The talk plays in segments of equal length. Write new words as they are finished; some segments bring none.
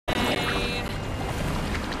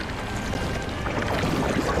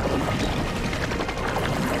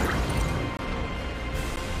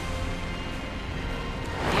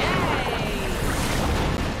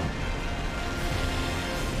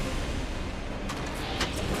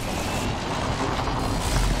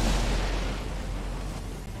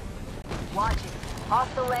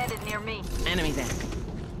Hostile landed near me. Enemy there.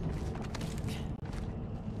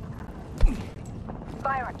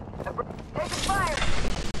 Firing. Taking fire.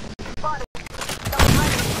 Spotted. Someone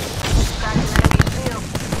hiding. Cracking enemy shield.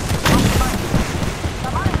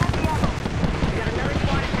 I'm on heavy ammo. We got another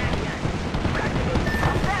squad attack yet.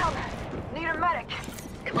 I'm down. Need a medic.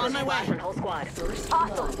 On my way. On whole squad.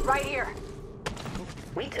 Hostile. Right here.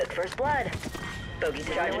 We took first blood. Bogey's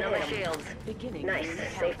charging on the shields. Nice.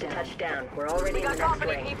 Safe to touch down. We're already We in the got next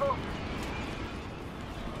company, ring. people.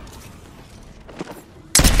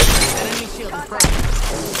 Enemy shield is broken.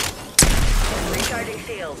 Recharging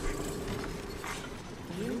shields.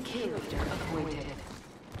 New kill leader appointed.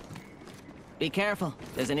 Be careful.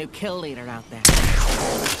 There's a new kill leader out there.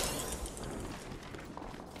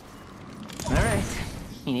 All right.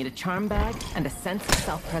 You need a charm bag and a sense of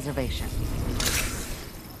self-preservation.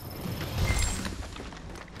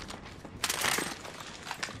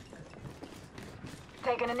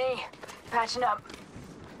 Taking a knee. Patching up.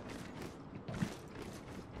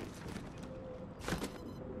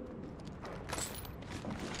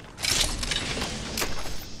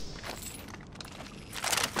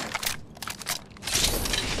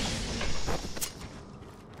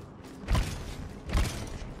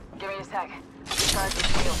 Give me a sec. Charge the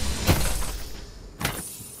shield.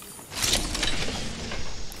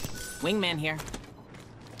 Wingman here.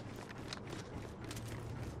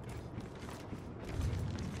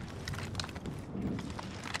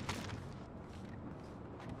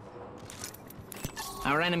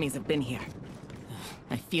 Our enemies have been here.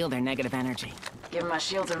 I feel their negative energy. Give my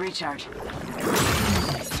shields a recharge.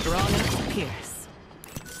 Strong enough to pierce.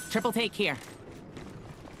 Triple take here.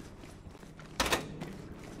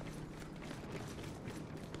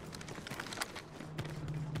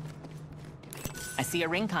 I see a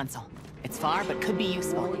ring console. It's far, but could be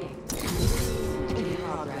useful. In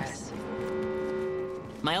progress.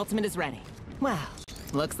 My ultimate is ready. Wow.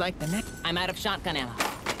 Looks like the next... I'm out of shotgun ammo.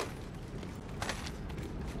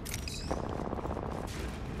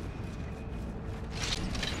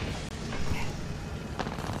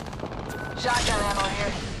 Shotgun ammo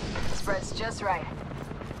here. Spreads just right.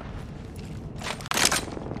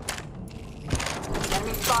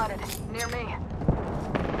 Enemy spotted. Near me.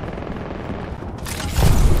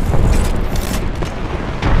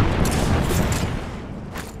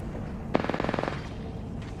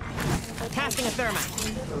 Casting a thermite.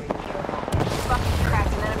 Fucking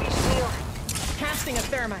cracked an enemy shield. Casting a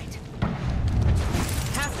thermite.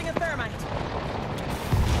 Casting a thermite.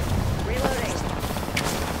 Reloading.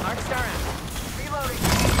 Arc star out. Reloading.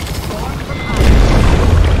 Storm from high.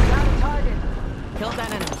 Got a target. Killed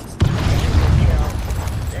that enemy. Kill.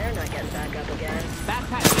 They're not getting back up again.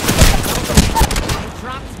 Backpack. It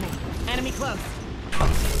dropped me. Enemy close.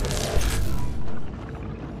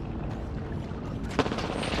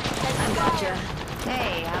 I've gotcha.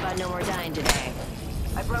 Hey, how about no more dying today?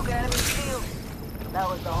 I broke an enemy shield. That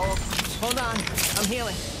was the whole... Hold on. I'm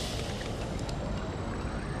healing.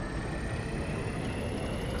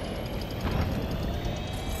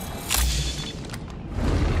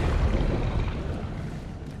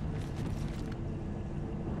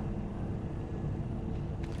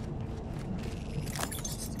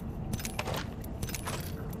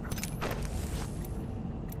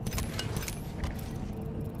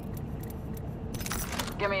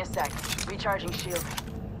 Give me a sec. Recharging shield.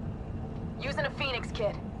 Using a Phoenix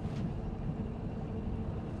kit.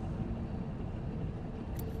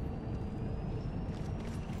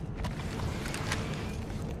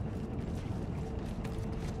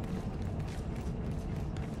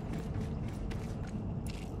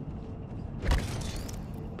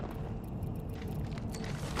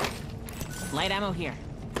 Light ammo here.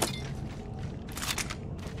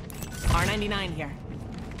 R99 here.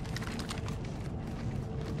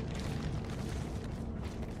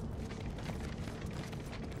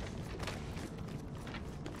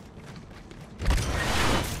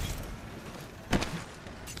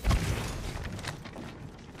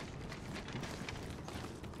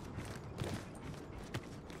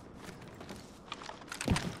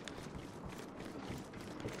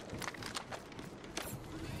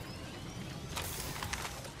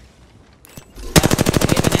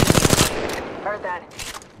 Heard that.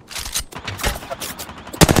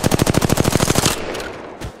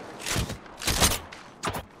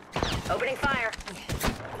 Opening fire.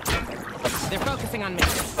 They're focusing on me.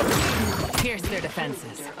 Pierce their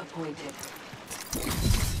defenses. Leader appointed.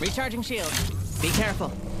 Recharging shield. Be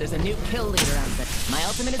careful. There's a new kill leader out there. My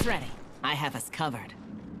ultimate is ready. I have us covered.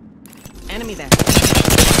 Enemy there.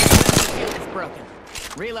 Shield is broken.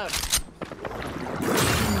 Reload.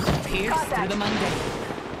 Pierce through the mundane.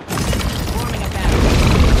 Forming a battle.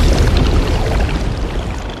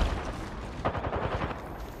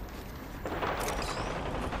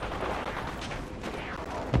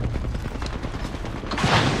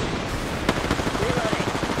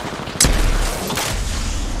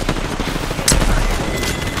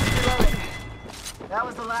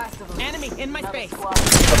 Enemy in my space. Through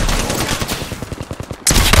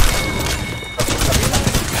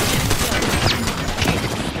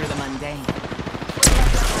the mundane.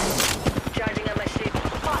 Charging on my shield.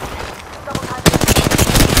 Double time.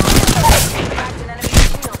 Cracked an enemy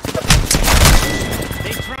shield.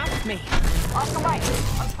 They dropped me. Off the right.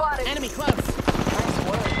 I'm spotted. Enemy close. Nice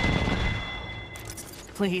work.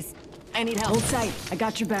 Please, I need help. Hold tight. I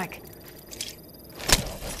got your back.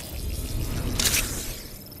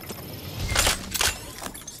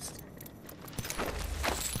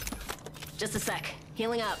 Just a sec.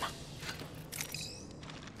 Healing up.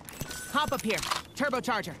 Hop up here.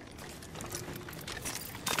 Turbocharger.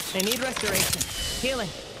 They need restoration. Healing.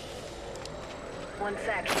 One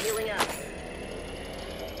sec. Healing up.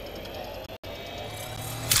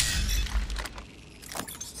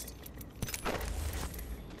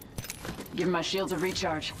 Give my shields a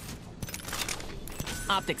recharge.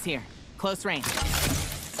 Optics here. Close range.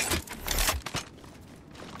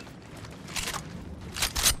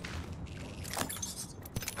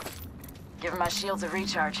 Give my shields a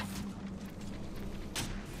recharge.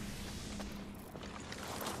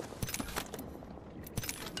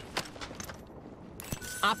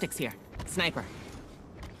 Optics here. Sniper.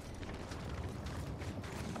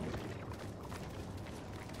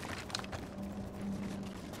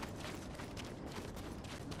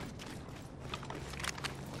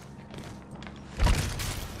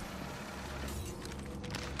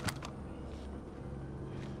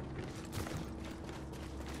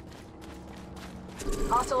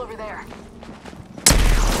 Hostile over there.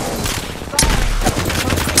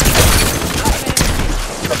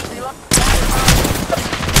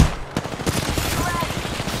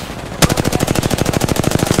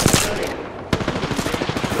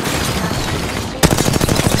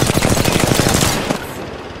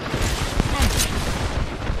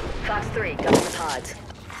 Fox 3, double the pods.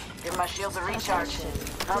 Give my shields a recharge.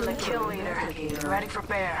 I'm the kill leader. Ready for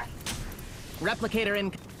bear. Replicator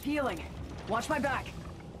in. Healing. Watch my back.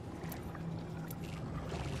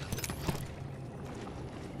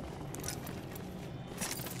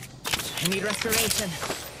 I need restoration.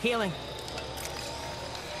 Healing.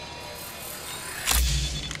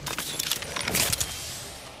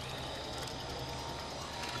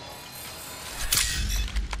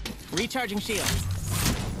 Recharging shields.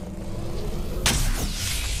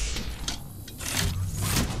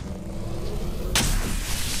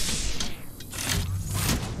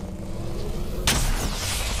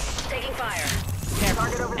 Taking fire.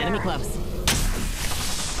 Careful. over Enemy there. close.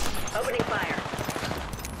 Opening fire.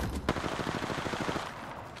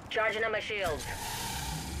 Charging on my shields.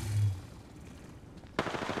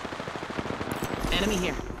 Enemy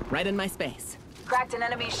here. Right in my space. Cracked an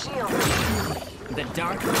enemy shield. The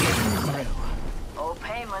dark is through. Old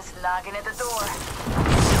Painless knocking at the door.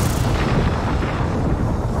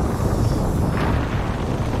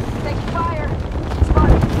 Taking fire.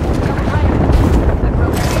 Spotted. Coming fire. I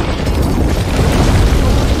broke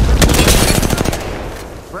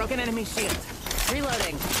Broken enemy shield.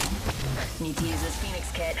 Reloading. Need to use this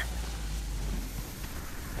Phoenix kit.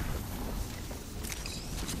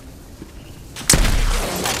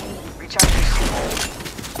 Recharging shield.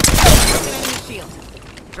 Broken enemy shield.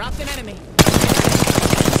 Dropped an enemy.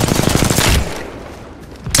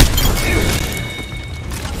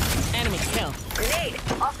 Enemy kill. Grenade!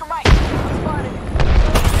 Oscar Mike. Spotted.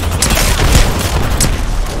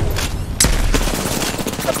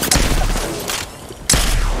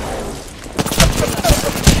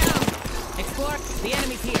 Explore. The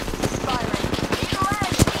enemy's here. Firing. Need a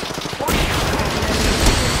leg.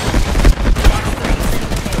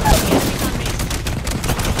 Enemy's on me.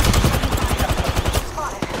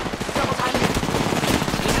 Spotted. Double timing.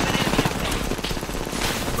 We have an enemy up there.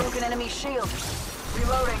 Broken enemy shield.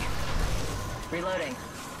 Reloading. Reloading.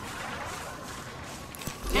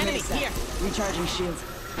 Enemies here. Recharging shields.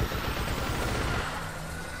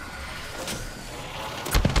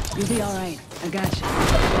 You'll be all right. I got you.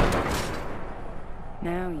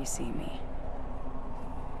 Now you see me.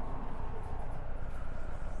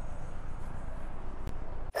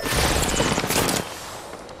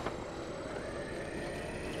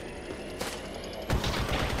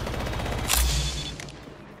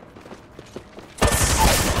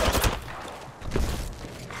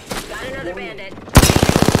 Got another bandit.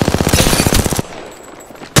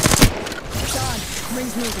 It's on.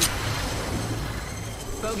 Ring's moving.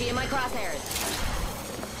 Bogey in my crosshairs.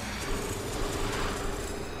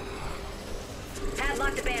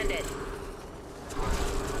 Padlocked a bandit.